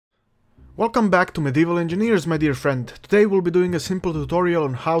Welcome back to Medieval Engineers, my dear friend. Today we'll be doing a simple tutorial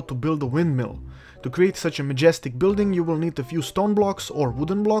on how to build a windmill. To create such a majestic building you will need a few stone blocks or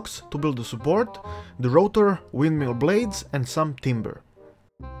wooden blocks to build the support, the rotor, windmill blades and some timber.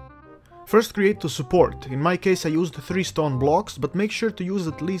 First create the support. In my case I used 3 stone blocks, but make sure to use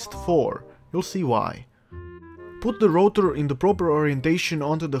at least 4. You'll see why. Put the rotor in the proper orientation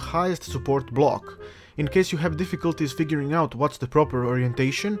onto the highest support block. In case you have difficulties figuring out what's the proper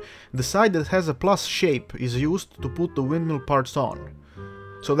orientation, the side that has a plus shape is used to put the windmill parts on.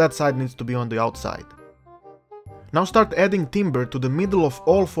 So that side needs to be on the outside. Now start adding timber to the middle of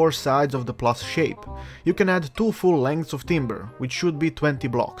all 4 sides of the plus shape. You can add 2 full lengths of timber, which should be 20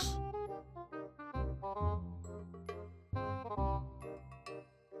 blocks.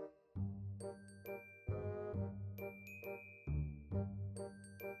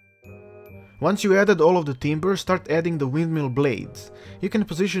 Once you added all of the timber, start adding the windmill blades. You can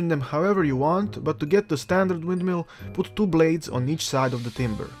position them however you want, but to get the standard windmill, put 2 blades on each side of the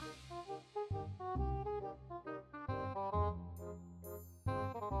timber.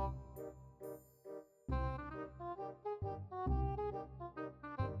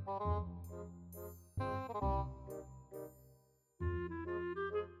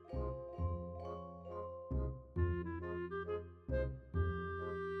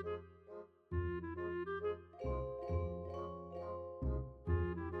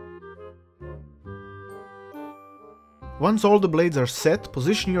 Once all the blades are set,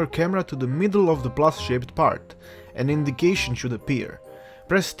 position your camera to the middle of the plus-shaped part. An indication should appear.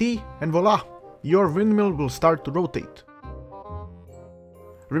 Press T and voila! Your windmill will start to rotate.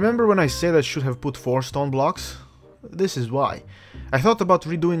 Remember when I said I should have put 4 stone blocks? This is why. I thought about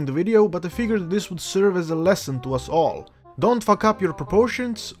redoing the video, but I figured this would serve as a lesson to us all. Don't fuck up your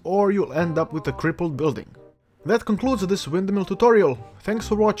proportions or you'll end up with a crippled building. That concludes this windmill tutorial. Thanks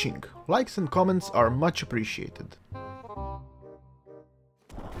for watching. Likes and comments are much appreciated.